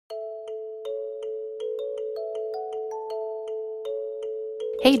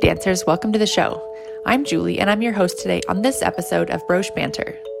Hey dancers, welcome to the show. I'm Julie and I'm your host today on this episode of Broche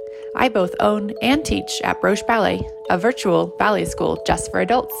Banter. I both own and teach at Broche Ballet, a virtual ballet school just for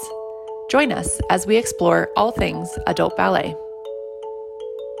adults. Join us as we explore all things adult ballet.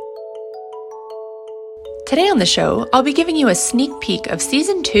 Today on the show, I'll be giving you a sneak peek of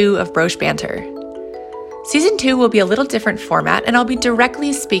Season 2 of Broche Banter. Season 2 will be a little different format, and I'll be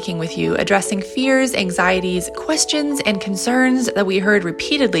directly speaking with you, addressing fears, anxieties, questions, and concerns that we heard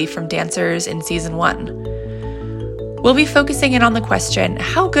repeatedly from dancers in Season 1. We'll be focusing in on the question,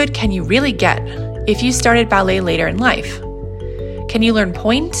 how good can you really get if you started ballet later in life? Can you learn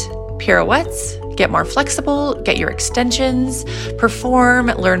pointe, pirouettes, get more flexible, get your extensions, perform,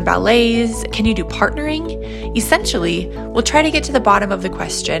 learn ballets? Can you do partnering? Essentially, we'll try to get to the bottom of the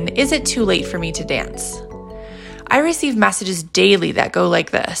question, is it too late for me to dance? I receive messages daily that go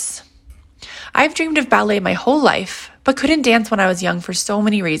like this. I've dreamed of ballet my whole life, but couldn't dance when I was young for so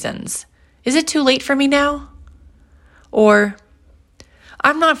many reasons. Is it too late for me now? Or,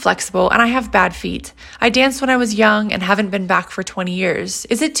 I'm not flexible and I have bad feet. I danced when I was young and haven't been back for 20 years.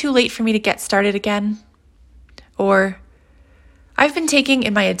 Is it too late for me to get started again? Or, I've been taking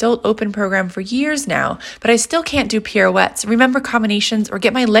in my adult open program for years now, but I still can't do pirouettes, remember combinations, or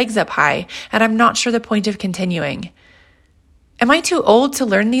get my legs up high, and I'm not sure the point of continuing. Am I too old to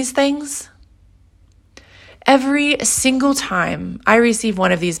learn these things? Every single time I receive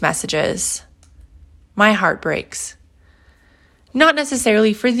one of these messages, my heart breaks. Not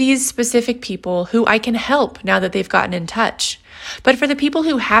necessarily for these specific people who I can help now that they've gotten in touch, but for the people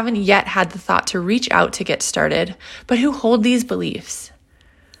who haven't yet had the thought to reach out to get started, but who hold these beliefs.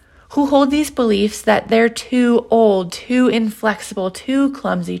 Who hold these beliefs that they're too old, too inflexible, too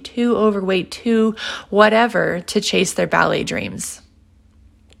clumsy, too overweight, too whatever to chase their ballet dreams.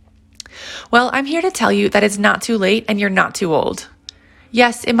 Well, I'm here to tell you that it's not too late and you're not too old.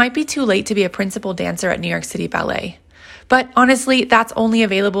 Yes, it might be too late to be a principal dancer at New York City Ballet. But honestly, that's only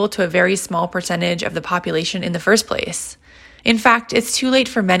available to a very small percentage of the population in the first place. In fact, it's too late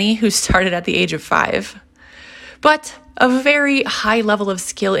for many who started at the age of 5. But a very high level of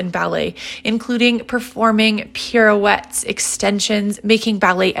skill in ballet, including performing pirouettes, extensions, making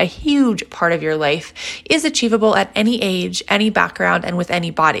ballet a huge part of your life, is achievable at any age, any background, and with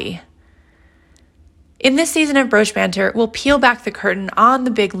any body. In this season of Broche Banter, we'll peel back the curtain on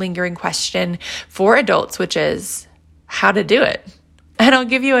the big lingering question for adults, which is, how to do it. And I'll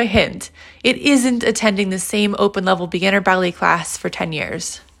give you a hint. It isn't attending the same open-level beginner ballet class for 10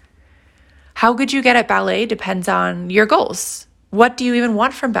 years. How good you get at ballet depends on your goals. What do you even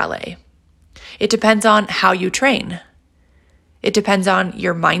want from ballet? It depends on how you train. It depends on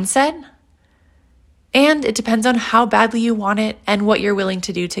your mindset. And it depends on how badly you want it and what you're willing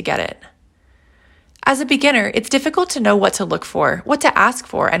to do to get it. As a beginner, it's difficult to know what to look for, what to ask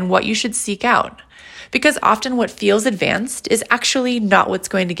for, and what you should seek out. Because often what feels advanced is actually not what's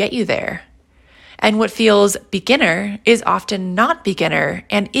going to get you there. And what feels beginner is often not beginner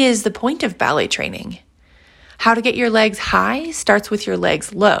and is the point of ballet training. How to get your legs high starts with your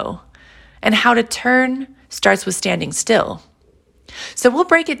legs low. And how to turn starts with standing still. So we'll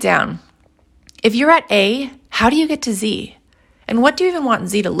break it down. If you're at A, how do you get to Z? And what do you even want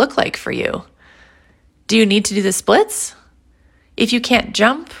Z to look like for you? Do you need to do the splits? If you can't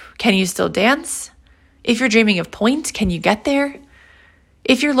jump, can you still dance? If you're dreaming of pointe, can you get there?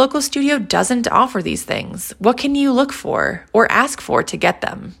 If your local studio doesn't offer these things, what can you look for or ask for to get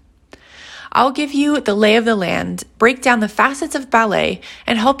them? I'll give you the lay of the land, break down the facets of ballet,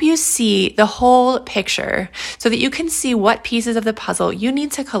 and help you see the whole picture so that you can see what pieces of the puzzle you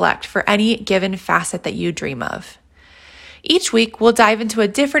need to collect for any given facet that you dream of. Each week, we'll dive into a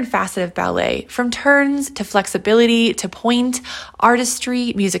different facet of ballet, from turns to flexibility to pointe,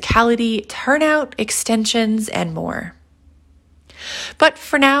 artistry, musicality, turnout, extensions, and more. But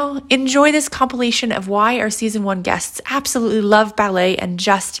for now, enjoy this compilation of why our Season 1 guests absolutely love ballet and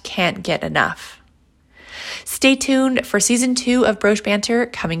just can't get enough. Stay tuned for Season 2 of Broche Banter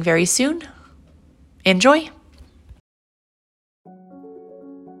coming very soon. Enjoy!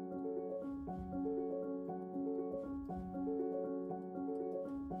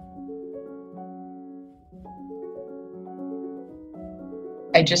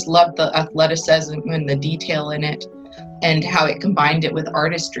 I just loved the athleticism and the detail in it and how it combined it with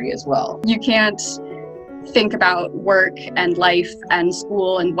artistry as well. You can't think about work and life and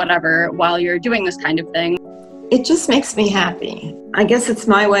school and whatever while you're doing this kind of thing. It just makes me happy. I guess it's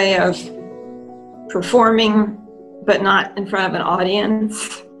my way of performing, but not in front of an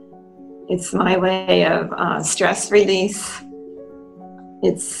audience. It's my way of stress release.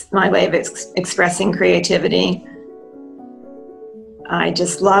 It's my way of expressing creativity. I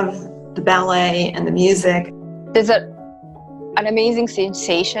just love the ballet and the music. There's an amazing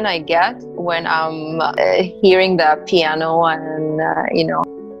sensation I get when I'm hearing the piano and,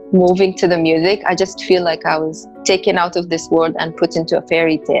 moving to the music. I just feel like I was taken out of this world and put into a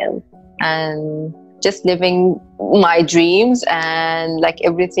fairy tale and just living my dreams and like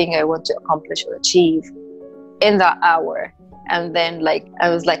everything I want to accomplish or achieve in that hour. And then I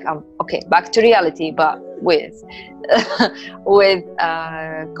was like, okay, back to reality, but with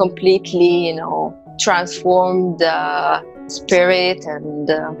completely, transformed spirit and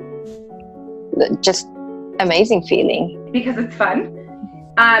just amazing feeling. Because it's fun,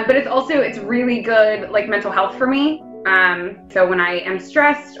 but it's really good mental health for me. So when I am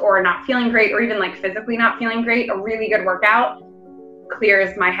stressed or not feeling great, or even physically not feeling great, a really good workout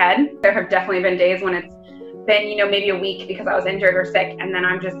clears my head. There have definitely been days when it's been, maybe a week because I was injured or sick, and then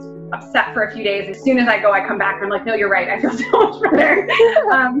I'm just upset for a few days. As soon as I go, I come back and I'm like, no, you're right. I feel so much better.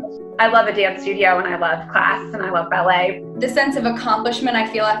 I love a dance studio, and I love class, and I love ballet. The sense of accomplishment I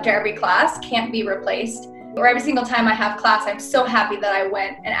feel after every class can't be replaced. Or every single time I have class, I'm so happy that I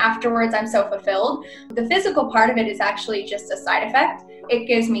went, and afterwards I'm so fulfilled. The physical part of it is actually just a side effect. It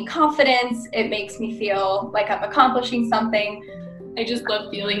gives me confidence. It makes me feel like I'm accomplishing something. I just love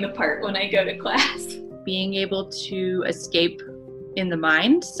feeling the part when I go to class. Being able to escape in the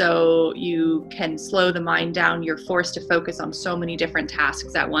mind, so you can slow the mind down. You're forced to focus on so many different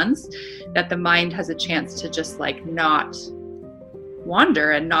tasks at once that the mind has a chance to just not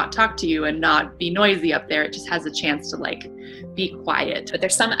wander and not talk to you and not be noisy up there. It just has a chance to be quiet. But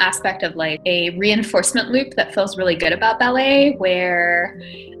there's some aspect of a reinforcement loop that feels really good about ballet, where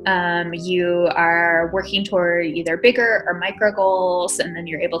you are working toward either bigger or micro goals, and then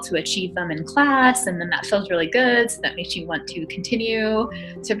you're able to achieve them in class, and then that feels really good, so that makes you want to continue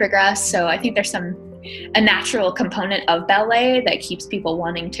to progress. So I think there's a natural component of ballet that keeps people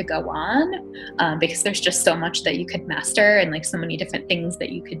wanting to go on, because there's just so much that you could master and so many different things that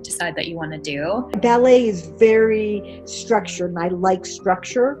you could decide that you want to do. Ballet is very structured, and I like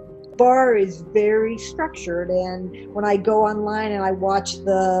structure. Bar is very structured, and when I go online and I watch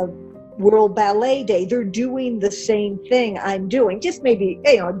the World Ballet Day, they're doing the same thing I'm doing, just maybe,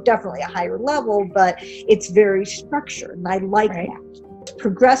 definitely a higher level, but it's very structured, and I like that. It's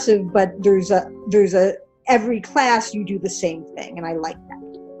progressive, but there's every class you do the same thing, and I like that.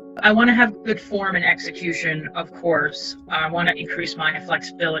 I want to have good form and execution, of course. I want to increase my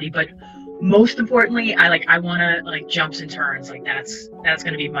flexibility, but most importantly, I want to jumps and turns. That's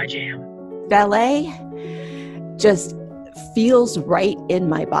going to be my jam. Ballet just feels right in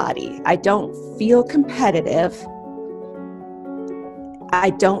my body. I don't feel competitive.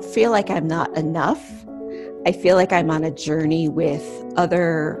 I don't feel like I'm not enough. I feel like I'm on a journey with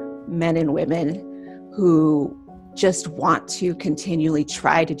other men and women who just want to continually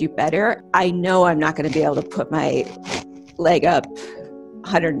try to do better. I know I'm not going to be able to put my leg up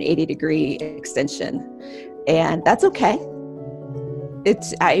 180-degree extension, and that's okay.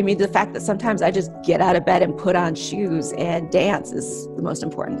 The fact that sometimes I just get out of bed and put on shoes and dance is the most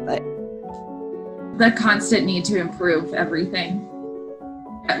important thing. The constant need to improve everything.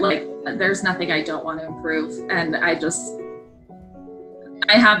 There's nothing I don't want to improve, and I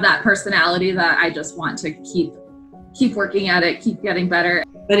have that personality that I just want to keep working at it, keep getting better.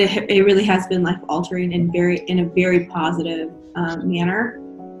 But it really has been life-altering in a very positive manner.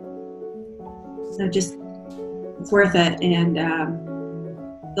 So just, it's worth it, and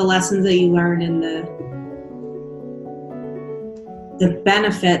the lessons that you learn and the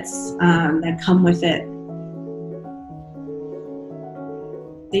benefits that come with it,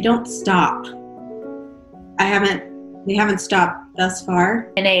 they don't stop. They haven't stopped thus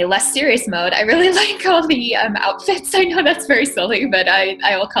far. In a less serious mode, I really like all the outfits. I know that's very silly, but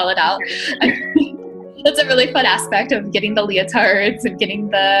I will call it out. That's a really fun aspect of getting the leotards and getting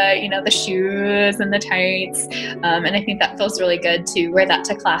the shoes and the tights. And I think that feels really good to wear that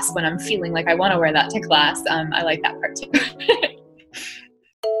to class when I'm feeling like I want to wear that to class. I like that part too.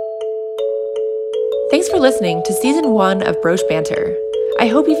 Thanks for listening to Season 1 of Broche Banter. I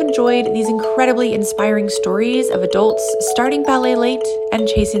hope you've enjoyed these incredibly inspiring stories of adults starting ballet late and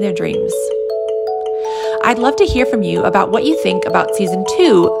chasing their dreams. I'd love to hear from you about what you think about Season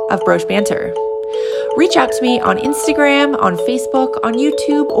 2 of Broche Banter. Reach out to me on Instagram, on Facebook, on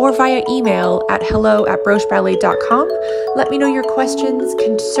YouTube, or via email at hello@brocheballet.com. Let me know your questions,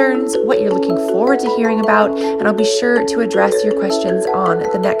 concerns, what you're looking forward to hearing about, and I'll be sure to address your questions on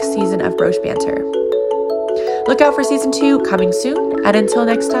the next season of Broche Banter. Look out for Season 2 coming soon, and until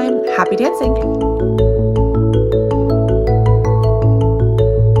next time, happy dancing!